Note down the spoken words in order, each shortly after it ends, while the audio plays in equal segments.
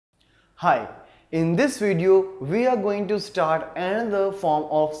Hi, in this video we are going to start another form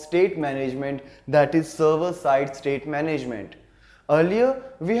of state management, that is server-side state management. Earlier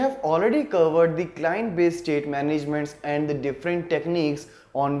we have already covered the client-based state managements and the different techniques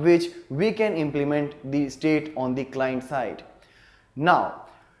on which we can implement the state on the client side. Now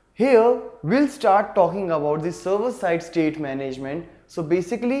here we'll start talking about the server-side state management. So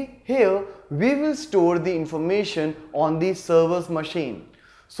basically here we will store the information on the server's machine.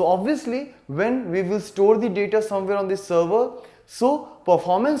 So obviously when we will store the data somewhere on the server, so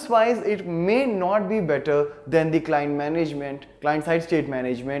performance wise it may not be better than the client side state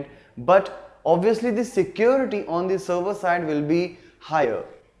management, but obviously the security on the server side will be higher.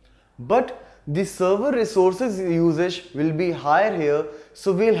 But the server resources usage will be higher here,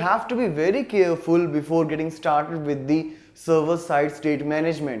 so we'll have to be very careful before getting started with the server-side state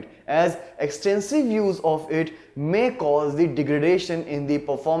management, as extensive use of it may cause the degradation in the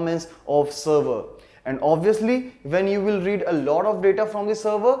performance of server. And obviously when you will read a lot of data from the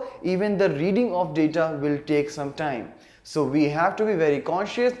server, even the reading of data will take some time. So we have to be very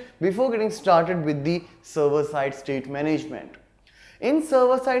conscious before getting started with the server-side state management. In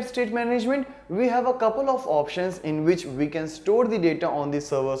server-side state management, we have a couple of options in which we can store the data on the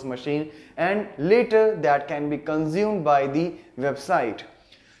server's machine and later that can be consumed by the website.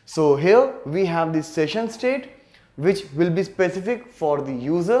 So here we have the session state, which will be specific for the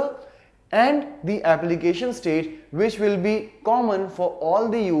user, and the application state, which will be common for all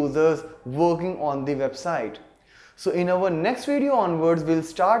the users working on the website. So in our next video onwards, we'll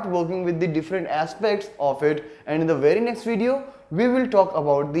start working with the different aspects of it, and in the very next video we will talk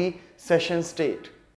about the session state.